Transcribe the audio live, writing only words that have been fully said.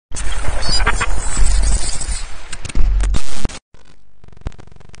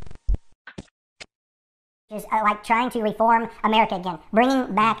is like trying to reform America again,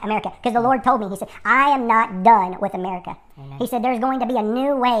 bringing back America. Because the Lord told me, he said, I am not done with America. Amen. He said, there's going to be a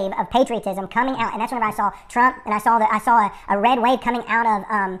new wave of patriotism coming out. And that's whenever I saw Trump, and I saw a red wave coming out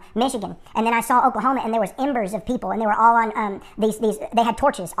of Michigan. And then I saw Oklahoma, and there was embers of people, and they were all on they had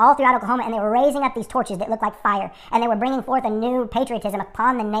torches all throughout Oklahoma, and they were raising up these torches that looked like fire. And they were bringing forth a new patriotism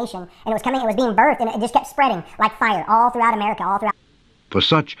upon the nation. And it was being birthed, and it just kept spreading like fire all throughout America, all throughout. For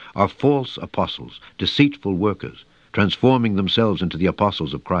such are false apostles, deceitful workers, transforming themselves into the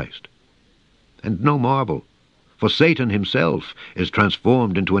apostles of Christ. And no marvel, for Satan himself is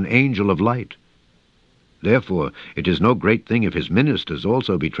transformed into an angel of light. Therefore it is no great thing if his ministers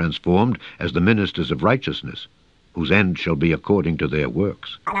also be transformed as the ministers of righteousness, whose end shall be according to their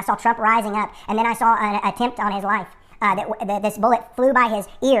works. And I saw Trump rising up, and then I saw an attempt on his life. This bullet flew by his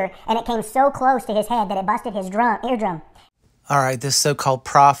ear, and it came so close to his head that it busted his eardrum. All right, this so-called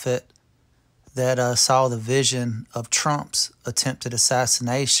prophet that saw the vision of Trump's attempted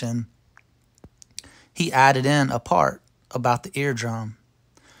assassination, he added in a part about the eardrum,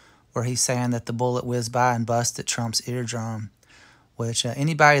 where he's saying that the bullet whizzed by and busted Trump's eardrum, which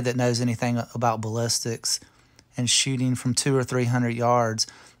anybody that knows anything about ballistics and shooting from 200 or 300 yards,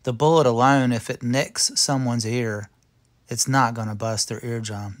 the bullet alone, if it nicks someone's ear, it's not going to bust their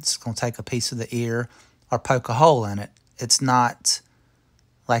eardrum. It's going to take a piece of the ear or poke a hole in it. It's not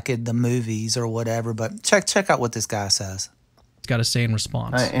like in the movies or whatever, but check out what this guy says. He's got to say in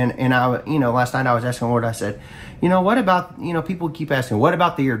response. And I, last night I was asking the Lord, I said, what about, people keep asking, what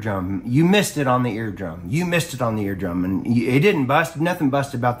about the eardrum? You missed it on the eardrum. You missed it on the eardrum. And it didn't bust, nothing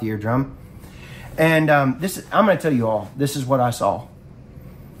busted about the eardrum. And I'm going to tell you all, this is what I saw.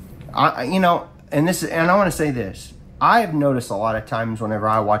 And I want to say this. I have noticed a lot of times whenever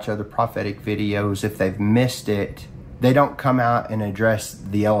I watch other prophetic videos, if they've missed it, they don't come out and address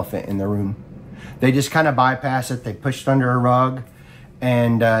the elephant in the room. They just kind of bypass it. They push it under a rug,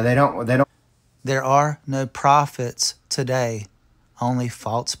 and they don't. There are no prophets today, only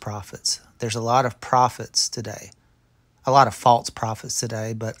false prophets. There's a lot of prophets today, a lot of false prophets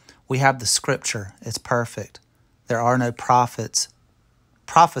today, but we have the scripture. It's perfect. There are no prophets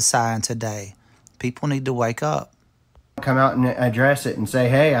prophesying today. People need to wake up. Come out and address it and say,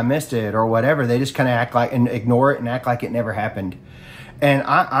 hey, I missed it or whatever. They just kind of act like and ignore it and act like it never happened. And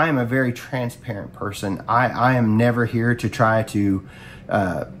I am a very transparent person. I am never here to try to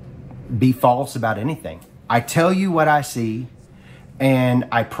be false about anything. I tell you what I see, and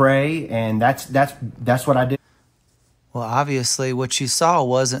I pray, and that's what I do. Well, obviously what you saw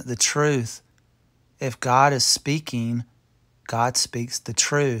wasn't the truth. If God is speaking, God speaks the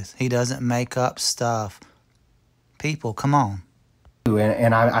truth. He doesn't make up stuff. People, come on.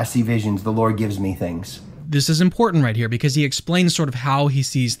 And I see visions. The Lord gives me things. This is important right here because he explains sort of how he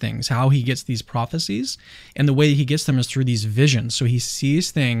sees things, how he gets these prophecies, and the way he gets them is through these visions. So he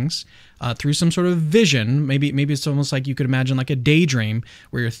sees things through some sort of vision. Maybe it's almost like you could imagine like a daydream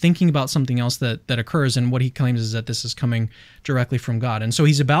where you're thinking about something else that occurs, and what he claims is that this is coming directly from God. And so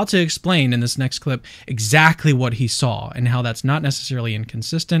he's about to explain in this next clip exactly what he saw and how that's not necessarily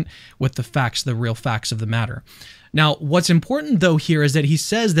inconsistent with the facts, the real facts of the matter. Now, what's important, though, here is that he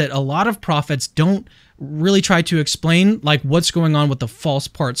says that a lot of prophets don't really try to explain like what's going on with the false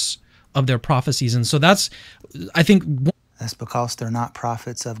parts of their prophecies. And so that's, I think... That's because they're not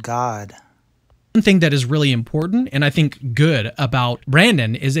prophets of God. One thing that is really important and I think good about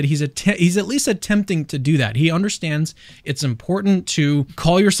Brandon is that he's at least attempting to do that. He understands it's important to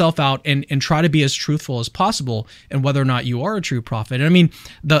call yourself out and try to be as truthful as possible and whether or not you are a true prophet. And I mean,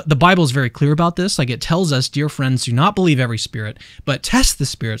 the Bible is very clear about this. Like it tells us, dear friends, do not believe every spirit, but test the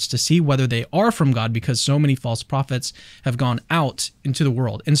spirits to see whether they are from God, because so many false prophets have gone out into the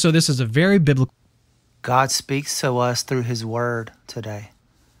world. And so this is a very biblical... God speaks to us through his word today.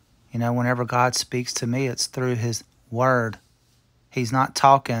 Whenever God speaks to me, it's through his word. He's not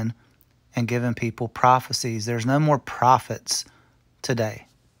talking and giving people prophecies. There's no more prophets today.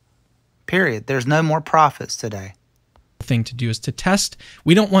 Period. There's no more prophets today. Thing to do is to test.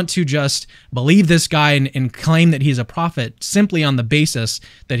 We don't want to just believe this guy and claim that he's a prophet simply on the basis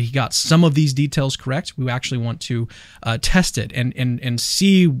that he got some of these details correct. We actually want to test it and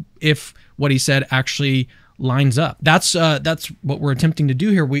see if what he said actually lines up. That's what we're attempting to do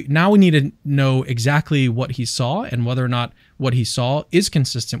here. We need to know exactly what he saw and whether or not what he saw is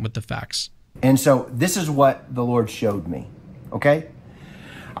consistent with the facts. And so this is what the Lord showed me. Okay,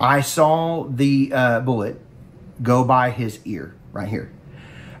 I saw the bullet go by his ear right here.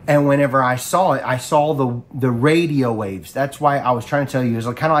 And whenever I saw it, I saw the radio waves. That's why I was trying to tell you, it was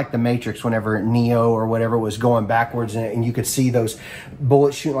kind of like the Matrix whenever Neo or whatever was going backwards and you could see those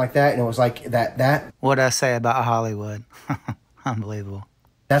bullets shooting like that. And it was like that. What'd I say about Hollywood? Unbelievable.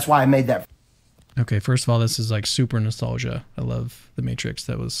 That's why I made that. Okay, first of all, this is like super nostalgia. I love The Matrix.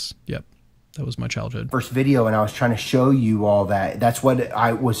 That was my childhood. First video, and I was trying to show you all that. That's what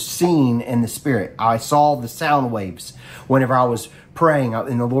I was seeing in the spirit. I saw the sound waves whenever I was praying,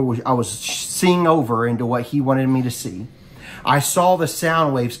 and the Lord I was seeing over into what He wanted me to see. I saw the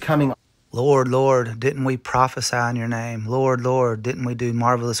sound waves coming. Lord, Lord, didn't we prophesy in your name? Lord, Lord, didn't we do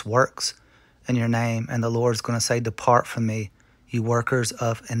marvelous works in your name? And the Lord's going to say, depart from me, you workers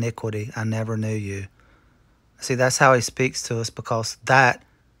of iniquity. I never knew you. See, that's how He speaks to us, because that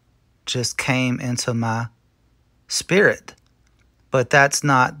just came into my spirit. But that's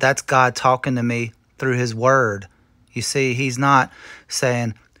God talking to me through His word. You see, He's not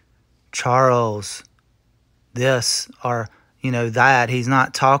saying, Charles, this or, that. He's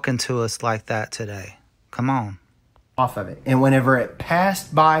not talking to us like that today. Come on. Off of it. And whenever it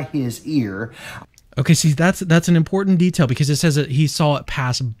passed by His ear. Okay, see, that's an important detail, because it says that he saw it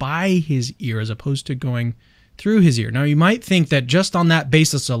pass by his ear as opposed to going through his ear. Now, you might think that just on that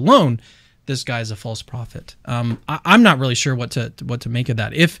basis alone, this guy is a false prophet. I'm not really sure what to make of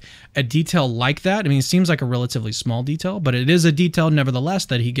that. If a detail like that, I mean, it seems like a relatively small detail, but it is a detail nevertheless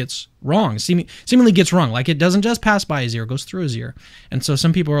that he gets wrong, seemingly gets wrong. Like, it doesn't just pass by his ear, it goes through his ear. And so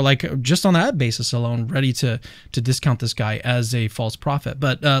some people are like, just on that basis alone, ready to discount this guy as a false prophet.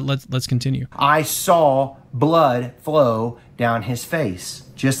 But let's continue. I saw blood flow down his face,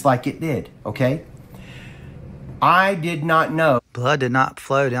 just like it did, okay? I did not know. Blood did not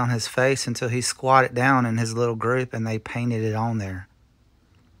flow down his face until he squatted down in his little group and they painted it on there.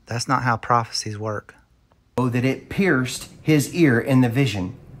 That's not how prophecies work. That it pierced his ear in the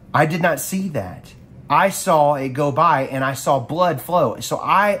vision. I did not see that. I saw it go by and I saw blood flow. So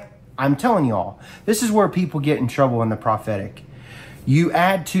I'm telling you all, this is where people get in trouble in the prophetic. You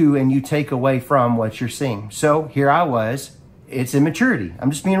add to and you take away from what you're seeing. So here I was. It's immaturity.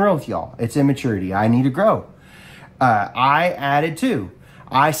 I'm just being real with y'all. It's immaturity. I need to grow. I added to.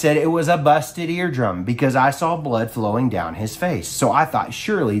 I said it was a busted eardrum because I saw blood flowing down his face. So I thought,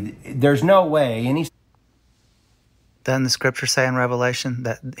 surely there's no way any. Doesn't the scripture say in Revelation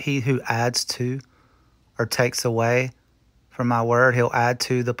that he who adds to or takes away from my word, he'll add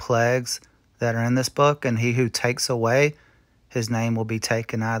to the plagues that are in this book, and he who takes away, his name will be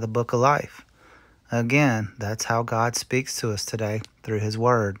taken out of the book of life. Again, that's how God speaks to us today, through His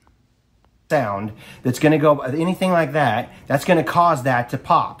word. Sound that's going to go, anything like that, that's going to cause that to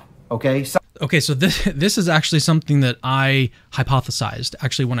pop, okay? Okay, so this is actually something that I hypothesized,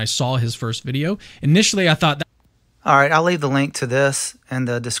 actually, when I saw his first video. Initially, I thought that... All right, I'll leave the link to this in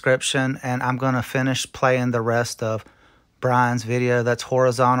the description, and I'm going to finish playing the rest of Brian's video. That's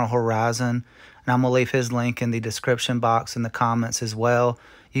Horizontal Horizon, and I'm going to leave his link in the description box in the comments as well.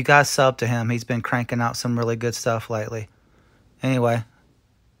 You guys sub to him. He's been cranking out some really good stuff lately. Anyway,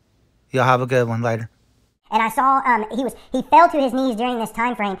 y'all have a good one later. And I saw he fell to his knees during this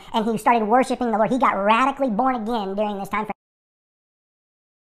time frame, and he started worshiping the Lord. He got radically born again during this time frame.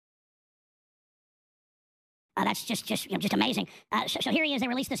 That's just amazing. So here he is. They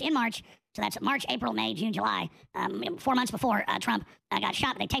released this in March. So that's March, April, May, June, July. 4 months before Trump got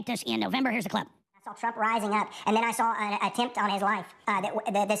shot. They taped this in November. Here's the clip. I saw Trump rising up, and then I saw an attempt on his life.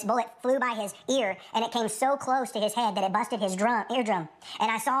 This bullet flew by his ear, and it came so close to his head that it busted his eardrum.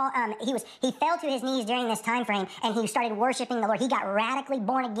 And I saw he fell to his knees during this time frame, and he started worshiping the Lord. He got radically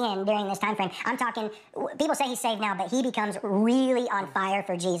born again during this time frame. I'm talking, people say he's saved now, but he becomes really on fire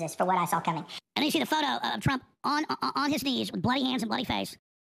for Jesus, for what I saw coming. And then you see the photo of Trump on his knees with bloody hands and bloody face.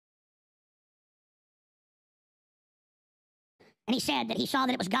 And he said that he saw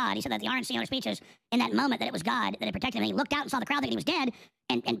that it was God. He said that the RNC on speeches in that moment that it was God that had protected him. And he looked out and saw the crowd thinking he was dead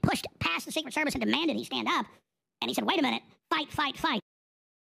and pushed past the Secret Service and demanded he stand up. And he said, wait a minute, fight, fight, fight.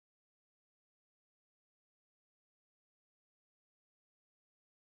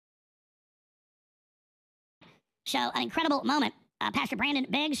 So an incredible moment. Pastor Brandon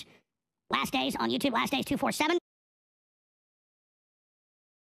Biggs, Last Days on YouTube, Last Days 247.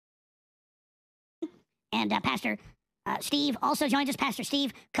 And Pastor Steve also joins us, Pastor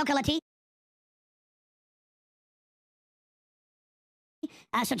Steve Kokalati.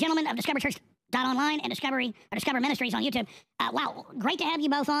 So gentlemen of DiscoverChurch.online and Discover Ministries on YouTube. Wow, great to have you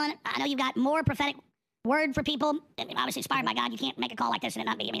both on. I know you've got more prophetic word for people. I mean, obviously inspired by God. You can't make a call like this and it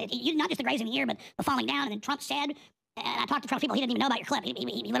not be. I mean, not just the grazing the ear, but the falling down. And then Trump said And I talked to Trump's people. He didn't even know about your clip. He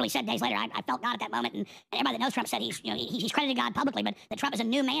literally said days later, I felt God at that moment. And everybody that knows Trump said he's credited God publicly, but that Trump is a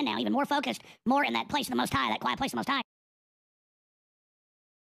new man now, even more focused, more in that place of the Most High, that quiet place of the Most High.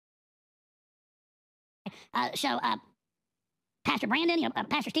 Pastor Brandon,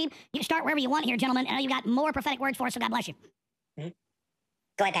 Pastor Steve, you can start wherever you want here, gentlemen. I know you've got more prophetic words for us, so God bless you. Mm-hmm.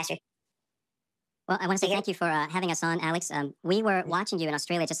 Go ahead, Pastor. Well, I want to say thank you for having us on, Alex. We were watching you in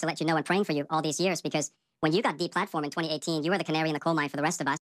Australia just to let you know and praying for you all these years, because when you got deplatformed in 2018, you were the canary in the coal mine for the rest of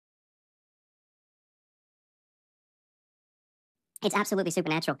us. It's absolutely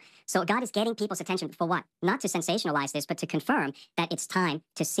supernatural. So God is getting people's attention for what? Not to sensationalize this, but to confirm that it's time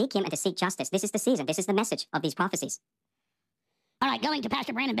to seek Him and to seek justice. This is the season. This is the message of these prophecies. All right, going to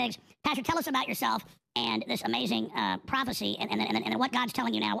Pastor Brandon Biggs. Pastor, tell us about yourself and this amazing prophecy, and then what God's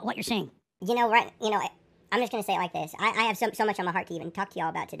telling you now, what you're seeing. I'm just going to say it like this. I have so much on my heart to even talk to y'all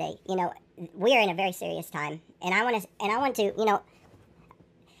about today. We are in a very serious time, and I want to,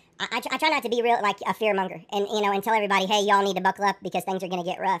 I try not to be real like a fear monger, and tell everybody, hey, y'all need to buckle up because things are going to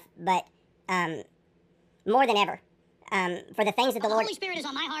get rough. But more than ever, for the things that the Lord. Holy Spirit is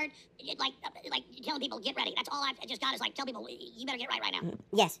on my heart, like telling people get ready. That's all I've just got is like tell people you better get right now.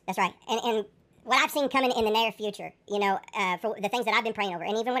 Yes, that's right, and what I've seen coming in the near future, for the things that I've been praying over,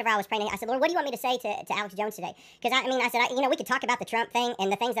 and even whenever I was praying, I said, Lord, what do you want me to say to Alex Jones today? Because I said, we could talk about the Trump thing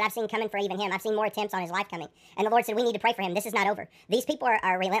and the things that I've seen coming for even him. I've seen more attempts on his life coming, and the Lord said, we need to pray for him. This is not over. These people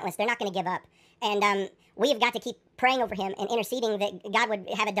are relentless. They're not going to give up, and we have got to keep praying over him and interceding that God would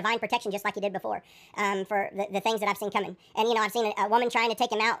have a divine protection just like he did before, for the things that I've seen coming. And, I've seen a woman trying to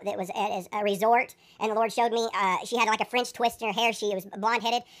take him out that was at a resort, and the Lord showed me she had like a French twist in her hair. She was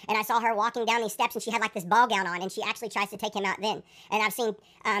blonde-headed, and I saw her walking down these steps, and she had like this ball gown on, and she actually tries to take him out then. And I've seen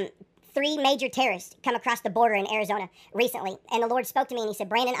 3 major terrorists come across the border in Arizona recently, and the Lord spoke to me, and he said,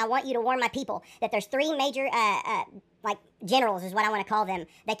 Brandon, I want you to warn my people that there's 3 major like generals is what I want to call them.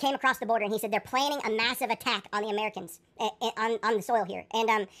 They came across the border, and he said they're planning a massive attack on the Americans on the soil here.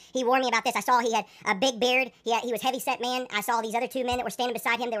 And he warned me about this. I saw he had a big beard. He was heavy-set man. I saw these other 2 men that were standing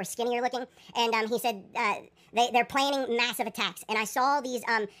beside him. They were skinnier looking, and he said they're planning massive attacks. And I saw these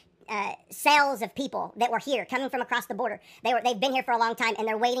cells of people that were here coming from across the border. They've been here for a long time, and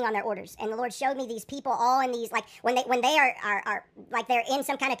they're waiting on their orders. And the Lord showed me these people all in these, like when they are like they're in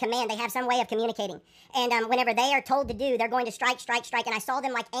some kind of command, they have some way of communicating. And whenever they are told to do, they're going to strike. And I saw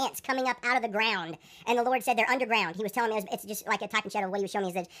them like ants coming up out of the ground. And the Lord said they're underground. He was telling me it's just like a type and shadow of what he was showing me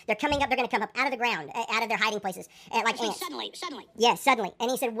is that they're coming up. They're going to come up out of the ground, out of their hiding places, like ants. Suddenly. Yes, suddenly. And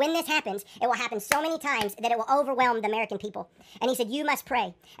he said when this happens, it will happen so many times that it will overwhelm the American people. And he said you must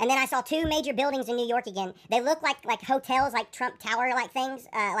pray. And then I saw 2 major buildings in New York again. They look like hotels, like Trump Tower, like things.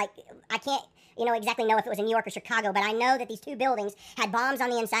 Like I can't, exactly know if it was in New York or Chicago, but I know that these 2 buildings had bombs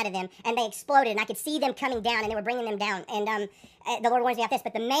on the inside of them, and they exploded, and I could see them coming down, and they were bringing them down. And the Lord warns me about this.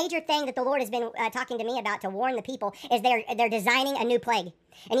 But the major thing that the Lord has been talking to me about to warn the people is they're designing a new plague.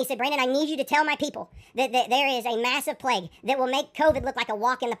 And he said, Brandon, I need you to tell my people that there is a massive plague that will make COVID look like a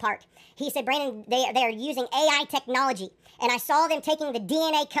walk in the park. He said, Brandon, they are using AI technology. And I saw them taking the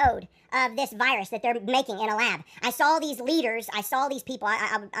DNA code of this virus that they're making in a lab. I saw these leaders. I saw these people.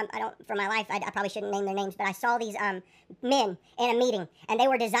 I don't, for my life, I probably shouldn't name their names, but I saw these men in a meeting, and they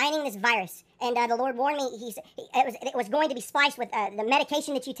were designing this virus. And the Lord warned me, it was going to be spliced with the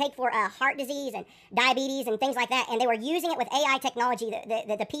medication that you take for heart disease and diabetes and things like that. And they were using it with AI technology.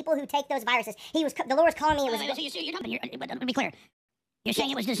 The people who take those viruses, the Lord was calling me. It was. But let me be clear. You're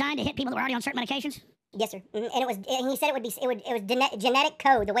saying it was designed to hit people that were already on certain medications? Yes, sir. And he said it was genetic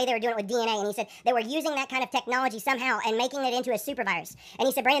code, the way they were doing it with DNA. And he said they were using that kind of technology somehow and making it into a super virus. And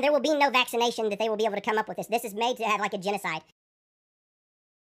he said, Brandon, there will be no vaccination that they will be able to come up with this. This is made to have like a genocide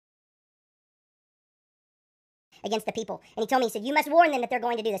against the people. And he told me, he said, you must warn them that they're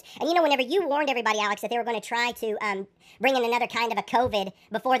going to do this. And whenever you warned everybody, Alex, that they were going to try to bring in another kind of a COVID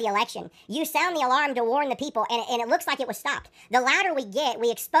before the election, you sound the alarm to warn the people, and it looks like it was stopped. The louder we get, we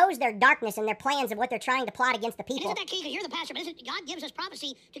expose their darkness and their plans of what they're trying to plot against the people. And isn't that key? Because you're the pastor, but God gives us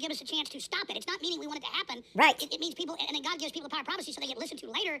prophecy to give us a chance to stop it. It's not meaning we want it to happen. Right. It means people, and then God gives people the power of prophecy so they get listened to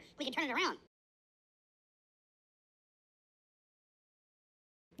later. We can turn it around.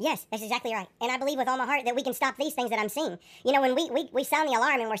 Yes, that's exactly right. And I believe with all my heart that we can stop these things that I'm seeing. When we sound the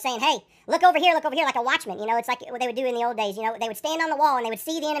alarm and we're saying, hey, look over here, like a watchman. It's like what they would do in the old days. They would stand on the wall and they would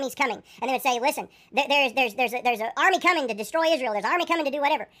see the enemies coming. And they would say, listen, there's an army coming to destroy Israel. There's an army coming to do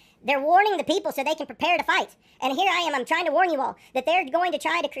whatever. They're warning the people so they can prepare to fight. And here I am, I'm trying to warn you all that they're going to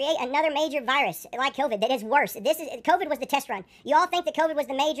try to create another major virus like COVID that is worse. COVID was the test run. You all think that COVID was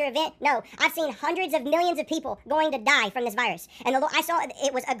the major event? No, I've seen hundreds of millions of people going to die from this virus. And I saw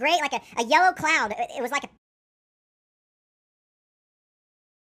it was a great, like a yellow cloud. It was like a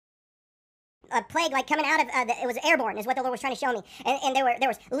a plague like coming out of it was airborne, is what the Lord was trying to show me. And there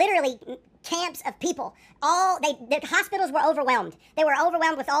was literally camps of people. The hospitals were overwhelmed. They were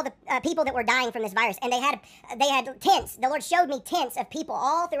overwhelmed with all the people that were dying from this virus, and they had tents. The Lord showed me tents of people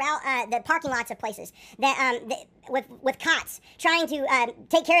all throughout the parking lots of places that with cots, trying to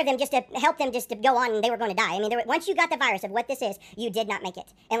take care of them, just to help them just to go on, and they were going to die. I mean, once you got the virus of what this is, you did not make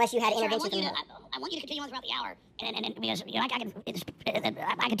it unless you had intervention. I want you to continue on throughout the hour, and because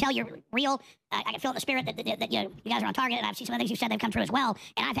I can tell you're real. I can feel in the spirit that you guys are on target, and I've seen some of the things you said, they've come true as well.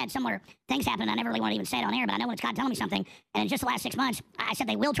 And I've had similar things happen, and I never really want to even say it on air, but I know when it's God telling me something. And in just the last 6 months, I said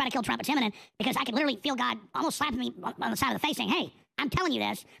they will try to kill Trump. It's imminent, because I could literally feel God almost slapping me on the side of the face, saying, "Hey, I'm telling you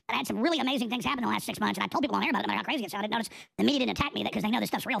this." But I had some really amazing things happen in the last 6 months, and I told people on air about it, no matter how crazy it sounded. Notice the media didn't attack me because they know this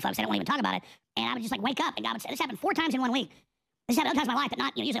stuff's real, folks. They don't want to even talk about it. And I would just like wake up, and God would say, this happened 4 times in 1 week. This happened other times in my life, but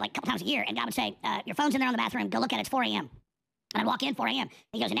not usually like a couple times a year. And God would say, your phone's in there on the bathroom. Go look at it. It's 4 a.m. And I'd walk in 4 a.m.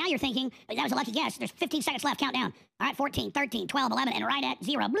 He goes, and now you're thinking, that was a lucky guess. There's 15 seconds left. Count down. All right, 14, 13, 12, 11, and right at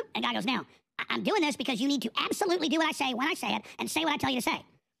 0. Bloop, and God goes, now, I'm doing this because you need to absolutely do what I say when I say it, and say what I tell you to say.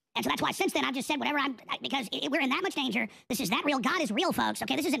 And so that's why since then I've just said whatever because we're in that much danger. This is that real. God is real, folks.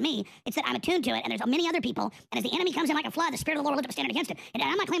 Okay, this isn't me. It's that I'm attuned to it, and there's many other people. And as the enemy comes in like a flood, the Spirit of the Lord will lift up a standard against it. And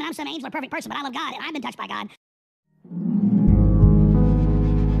I'm not claiming I'm some angel or perfect person, but I love God, and I've been touched by God.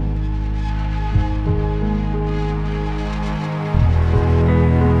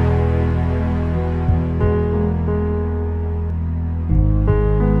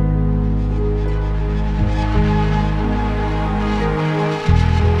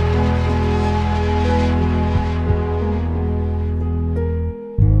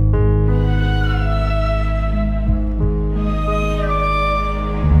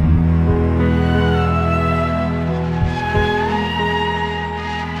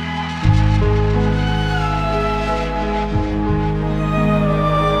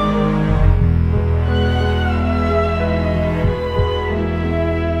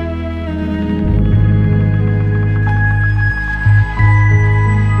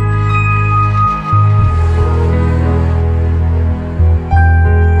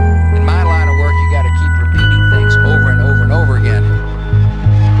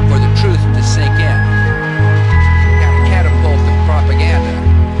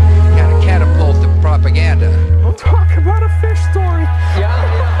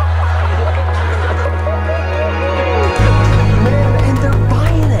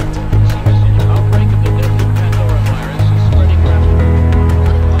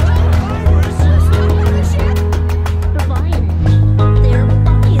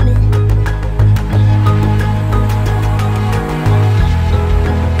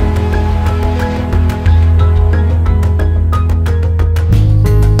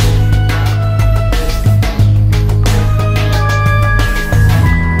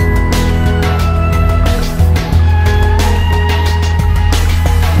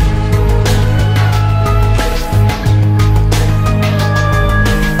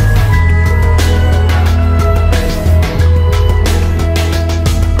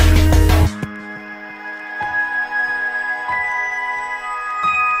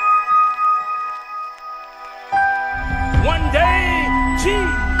 One day,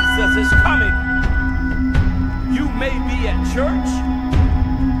 Jesus is coming. You may be at church.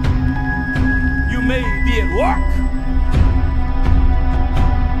 You may be at work.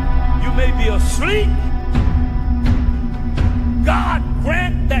 You may be asleep. God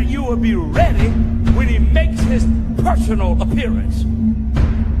grant that you will be ready when he makes his personal appearance.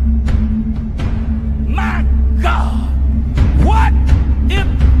 My God, what